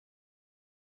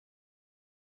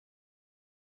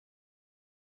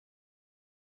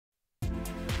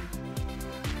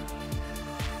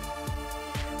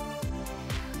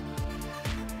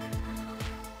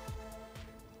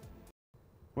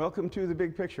Welcome to The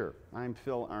Big Picture. I'm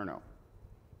Phil Arno.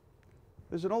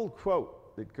 There's an old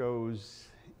quote that goes,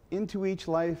 "Into each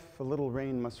life a little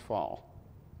rain must fall."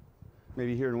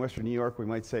 Maybe here in Western New York we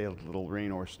might say a little rain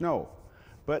or snow.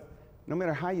 But no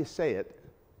matter how you say it,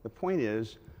 the point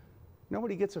is,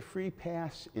 nobody gets a free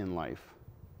pass in life.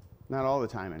 Not all the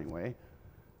time anyway.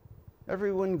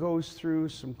 Everyone goes through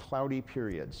some cloudy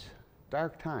periods,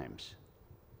 dark times.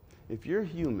 If you're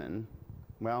human,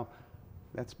 well,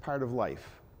 that's part of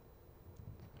life.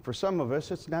 For some of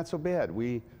us, it's not so bad.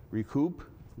 We recoup,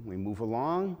 we move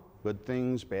along, good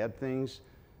things, bad things.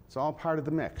 It's all part of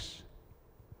the mix.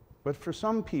 But for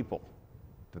some people,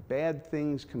 the bad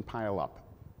things can pile up.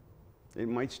 It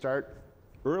might start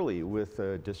early with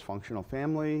a dysfunctional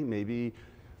family, maybe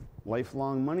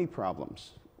lifelong money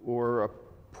problems, or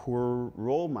poor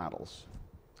role models.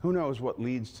 Who knows what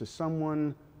leads to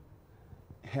someone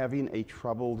having a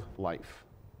troubled life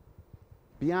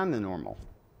beyond the normal.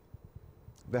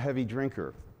 The heavy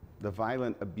drinker, the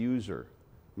violent abuser,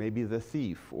 maybe the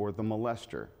thief or the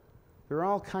molester. There are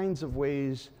all kinds of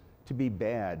ways to be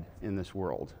bad in this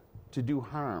world, to do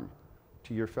harm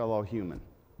to your fellow human.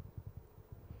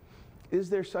 Is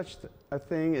there such a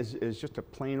thing as just a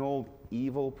plain old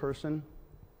evil person?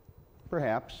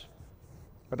 Perhaps.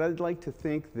 But I'd like to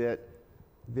think that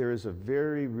there is a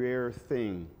very rare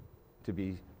thing to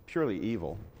be purely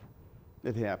evil.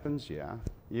 It happens, yeah.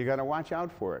 You got to watch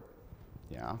out for it,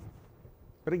 yeah.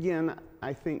 But again,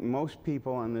 I think most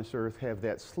people on this earth have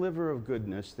that sliver of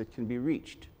goodness that can be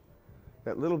reached,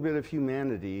 that little bit of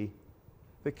humanity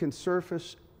that can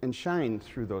surface and shine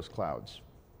through those clouds,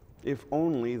 if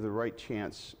only the right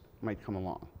chance might come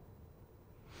along.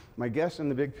 My guest in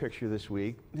The Big Picture this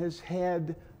week has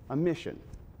had a mission,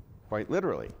 quite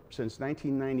literally, since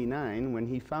 1999 when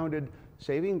he founded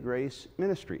Saving Grace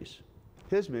Ministries.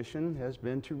 His mission has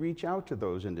been to reach out to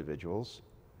those individuals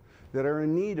that are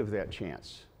in need of that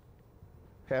chance.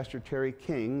 Pastor Terry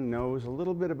King knows a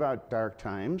little bit about dark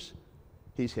times.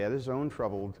 He's had his own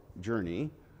troubled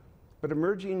journey, but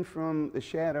emerging from the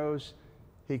shadows,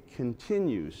 he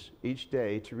continues each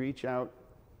day to reach out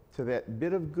to that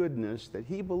bit of goodness that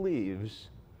he believes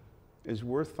is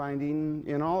worth finding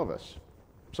in all of us.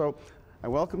 So I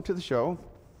welcome to the show,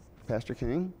 Pastor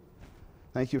King.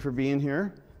 Thank you for being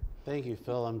here. Thank you,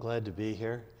 Phil. I'm glad to be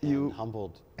here and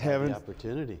humbled by the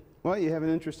opportunity. Well, you have an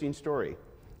interesting story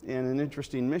and an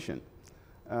interesting mission.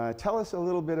 Tell us a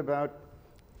little bit about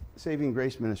Saving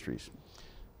Grace Ministries.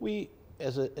 We,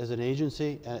 as an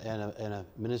agency and a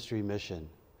ministry mission,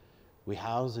 we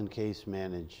house and case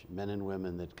manage men and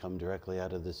women that come directly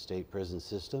out of the state prison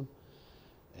system.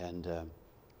 And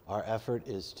our effort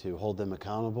is to hold them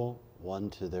accountable,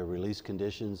 one, to their release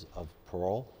conditions of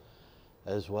parole,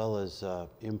 as well as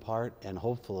impart and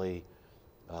hopefully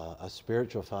a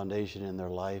spiritual foundation in their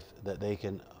life that they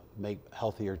can make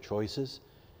healthier choices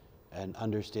and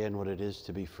understand what it is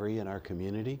to be free in our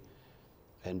community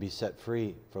and be set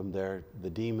free from the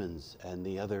demons and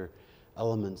the other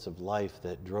elements of life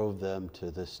that drove them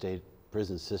to the state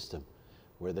prison system,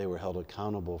 where they were held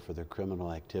accountable for their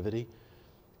criminal activity,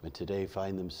 and today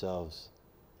find themselves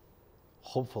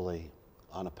hopefully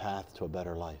on a path to a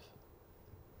better life.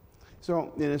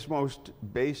 So in its most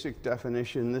basic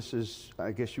definition, this is,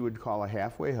 I guess you would call a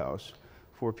halfway house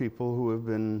for people who have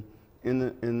been in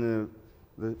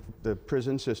the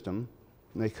prison system.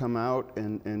 And they come out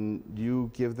and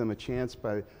you give them a chance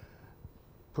by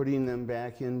putting them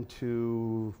back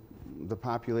into the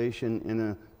population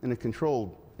in a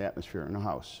controlled atmosphere, in a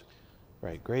house.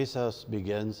 Right. Grace House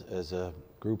begins as a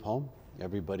group home.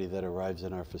 Everybody that arrives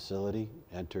in our facility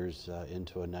enters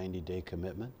into a 90-day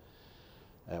commitment,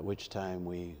 at which time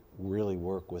we really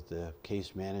work with the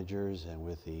case managers and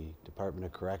with the Department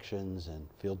of Corrections and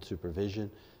field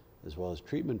supervision, as well as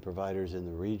treatment providers in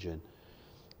the region,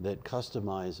 that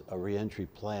customize a reentry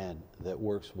plan that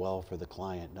works well for the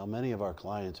client. Now, many of our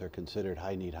clients are considered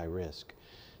high need, high risk.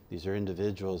 These are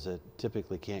individuals that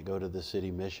typically can't go to the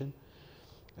city mission,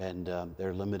 and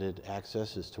their limited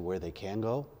access as to where they can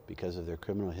go because of their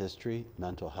criminal history,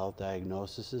 mental health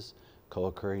diagnoses,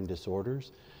 co-occurring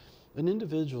disorders, and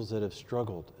individuals that have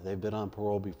struggled. They've been on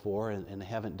parole before and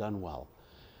haven't done well.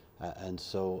 And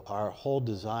so our whole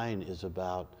design is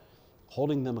about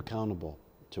holding them accountable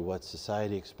to what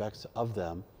society expects of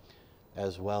them,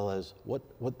 as well as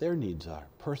what their needs are,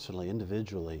 personally,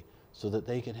 individually, so that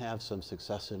they can have some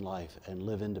success in life and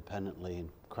live independently and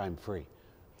crime-free.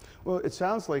 Well, it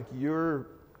sounds like you're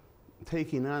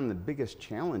taking on the biggest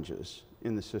challenges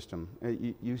in the system.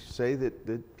 You say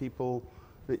that people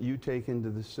that you take into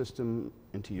the system,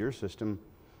 into your system,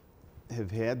 have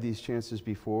had these chances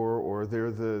before, or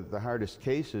they're the hardest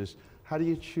cases. how do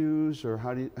you choose, or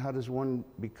how does one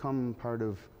become part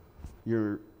of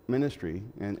your ministry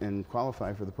and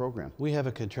qualify for the program? We have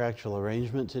a contractual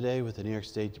arrangement today with the New York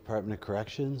State Department of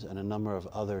Corrections and a number of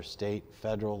other state,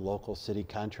 federal, local, city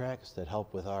contracts that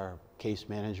help with our case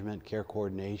management, care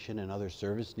coordination, and other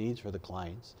service needs for the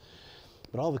clients.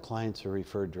 But all the clients are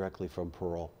referred directly from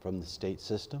parole, from the state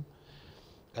system.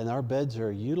 And our beds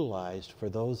are utilized for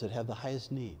those that have the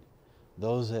highest need,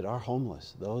 those that are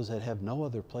homeless, those that have no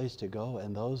other place to go,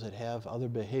 and those that have other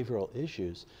behavioral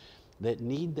issues that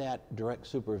need that direct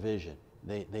supervision.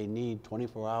 They need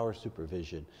 24-hour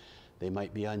supervision. They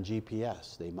might be on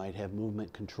GPS. They might have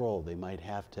movement control. They might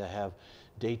have to have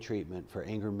day treatment for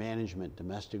anger management,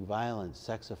 domestic violence,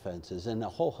 sex offenses, and a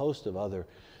whole host of other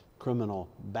criminal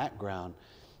background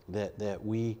that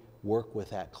we work with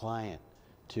that client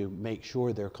to make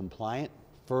sure they're compliant,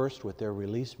 first, with their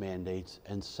release mandates,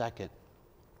 and second,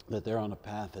 that they're on a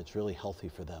path that's really healthy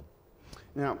for them.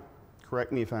 Now,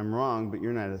 correct me if I'm wrong, but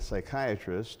you're not a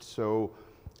psychiatrist, so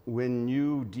when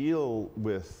you deal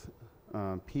with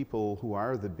people who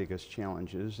are the biggest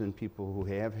challenges and people who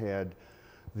have had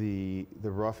the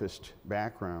roughest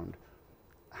background,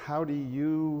 how do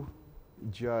you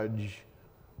judge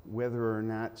whether or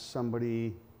not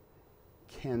somebody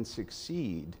can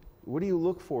succeed? What do you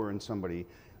look for in somebody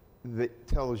that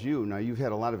tells you, now you've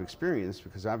had a lot of experience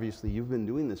because obviously you've been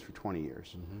doing this for 20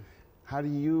 years. Mm-hmm. How do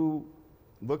you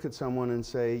look at someone and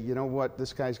say, you know what,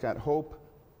 this guy's got hope,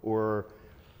 or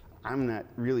I'm not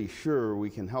really sure we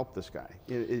can help this guy?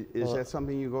 Is that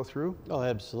something you go through? Oh,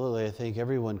 absolutely. I think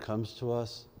everyone comes to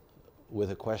us with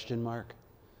a question mark.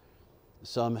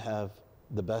 Some have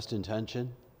the best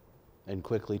intention and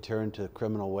quickly turn to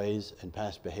criminal ways and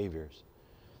past behaviors.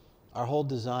 Our whole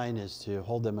design is to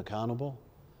hold them accountable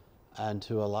and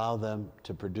to allow them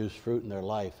to produce fruit in their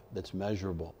life that's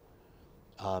measurable,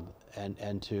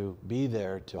 and to be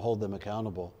there to hold them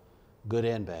accountable, good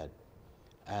and bad.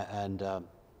 And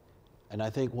I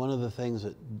think one of the things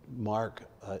that mark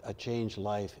a changed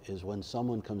life is when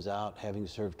someone comes out having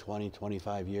served 20,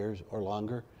 25 years or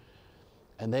longer,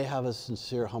 and they have a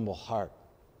sincere, humble heart.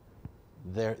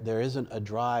 There isn't a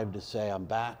drive to say, I'm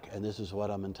back and this is what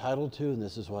I'm entitled to and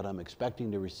this is what I'm expecting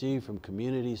to receive from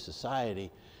community, society.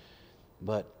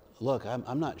 But look,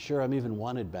 I'm not sure I'm even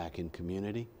wanted back in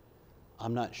community.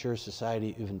 I'm not sure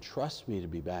society even trusts me to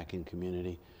be back in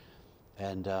community.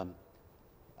 And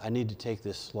I need to take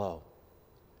this slow.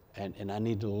 And I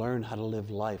need to learn how to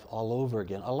live life all over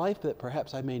again. A life that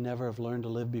perhaps I may never have learned to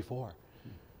live before.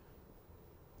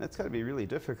 That's got to be really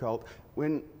difficult.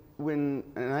 In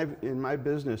my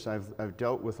business, I've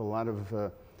dealt with a lot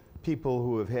of people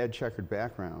who have had checkered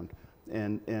background,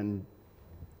 and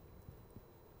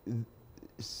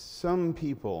some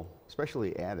people,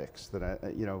 especially addicts,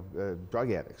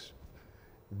 drug addicts,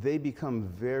 they become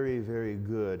very, very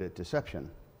good at deception,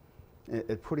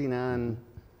 at putting on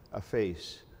a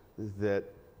face that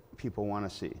people want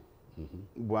to see,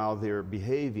 mm-hmm. while they're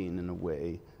behaving in a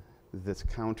way that's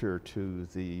counter to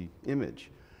the image.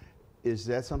 Is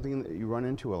that something that you run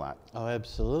into a lot? Oh,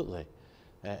 absolutely.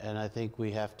 And I think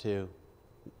we have to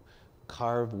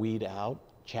weed out,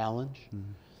 challenge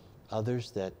mm-hmm.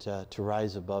 others that to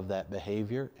rise above that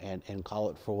behavior and call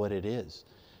it for what it is.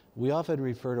 We often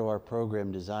refer to our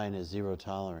program design as zero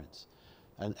tolerance.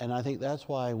 And I think that's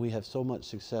why we have so much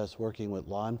success working with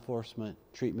law enforcement,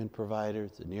 treatment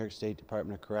providers, the New York State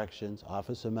Department of Corrections,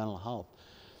 Office of Mental Health,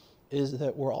 is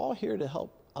that we're all here to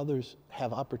help others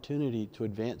have opportunity to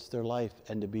advance their life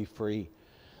and to be free.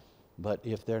 But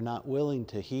if they're not willing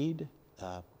to heed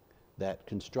that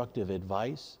constructive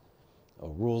advice,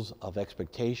 rules of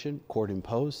expectation,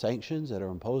 court-imposed sanctions that are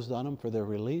imposed on them for their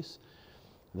release,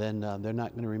 then they're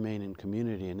not going to remain in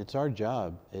community. And it's our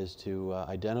job is to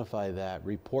identify that,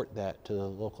 report that to the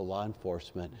local law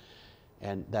enforcement,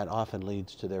 and that often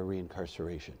leads to their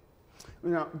reincarceration.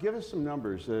 Now, give us some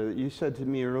numbers. You said to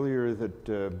me earlier that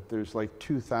there's like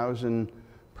 2,000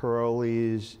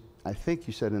 parolees, I think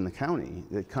you said in the county,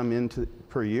 that come into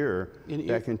per year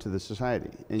back into the society.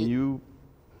 And you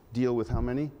deal with how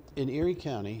many? In Erie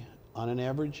County, on an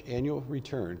average annual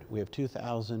return, we have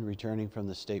 2,000 returning from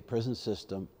the state prison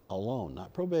system alone,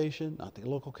 not probation, not the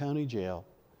local county jail,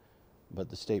 but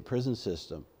the state prison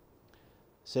system.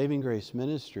 Saving Grace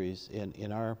Ministries,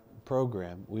 in our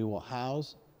program, we will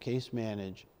house, case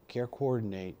manage, care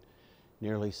coordinate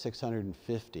nearly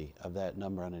 650 of that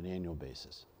number on an annual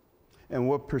basis. And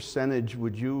what percentage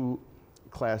would you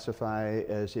classify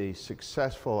as a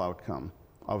successful outcome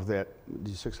of that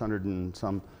 600 and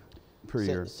some per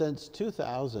year? Since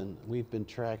 2000, we've been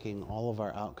tracking all of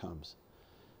our outcomes.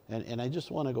 And I just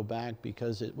want to go back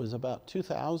because it was about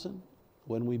 2000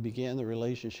 when we began the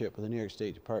relationship with the New York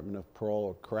State Department of Parole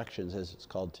or Corrections, as it's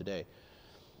called today,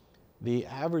 the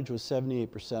average was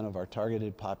 78% of our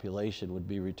targeted population would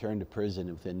be returned to prison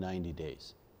within 90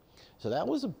 days. So that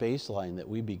was a baseline that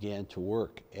we began to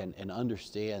work and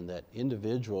understand that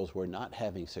individuals were not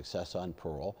having success on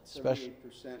parole.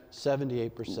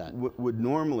 78% would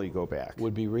normally go back.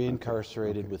 Would be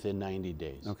reincarcerated within 90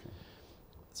 days. Okay.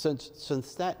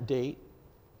 Since that date,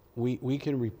 we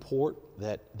can report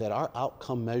that our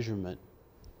outcome measurement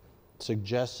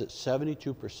suggests that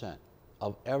 72%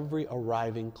 of every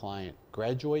arriving client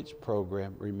graduates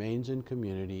program, remains in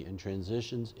community, and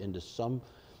transitions into some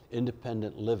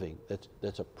independent living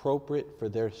that's appropriate for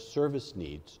their service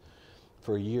needs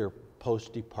for a year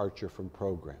post-departure from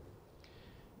program.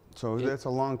 So that's a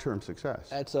long-term success.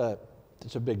 It's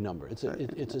a big number. It's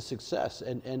a success.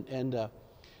 And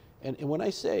when I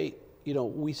say,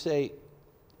 we say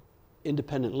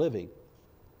independent living,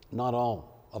 not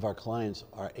all of our clients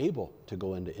are able to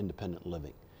go into independent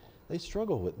living. They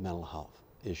struggle with mental health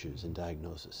issues and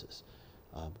diagnoses,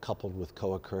 coupled with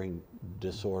co-occurring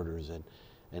disorders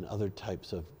and other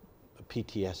types of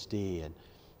PTSD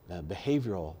and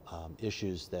behavioral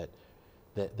issues that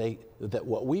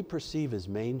what we perceive as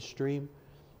mainstream,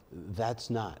 that's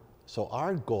not. So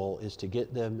our goal is to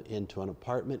get them into an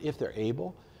apartment, if they're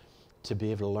able, to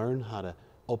be able to learn how to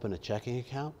open a checking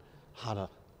account, how to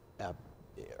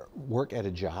work at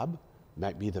a job,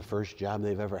 might be the first job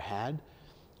they've ever had,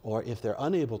 or if they're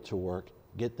unable to work,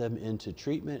 get them into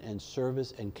treatment and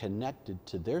service and connected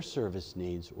to their service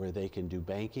needs where they can do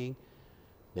banking,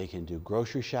 they can do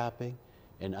grocery shopping,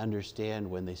 and understand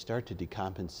when they start to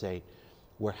decompensate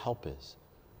where help is,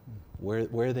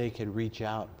 where they can reach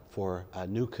out for a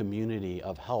new community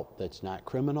of help that's not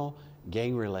criminal,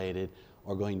 gang-related,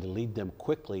 or going to lead them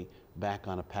quickly back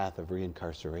on a path of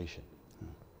reincarceration.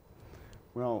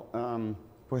 Well,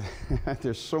 boy,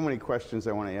 there's so many questions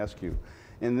I want to ask you,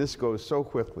 and this goes so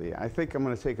quickly. I think I'm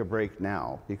going to take a break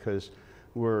now because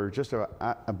we're just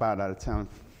about out of time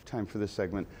for this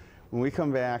segment. When we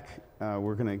come back,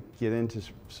 we're going to get into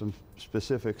some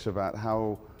specifics about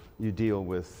how you deal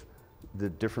with the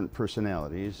different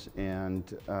personalities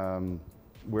and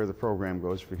where the program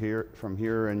goes from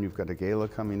here, and you've got a gala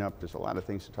coming up. There's a lot of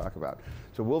things to talk about.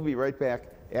 So we'll be right back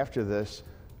after this.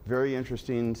 Very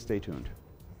interesting. Stay tuned.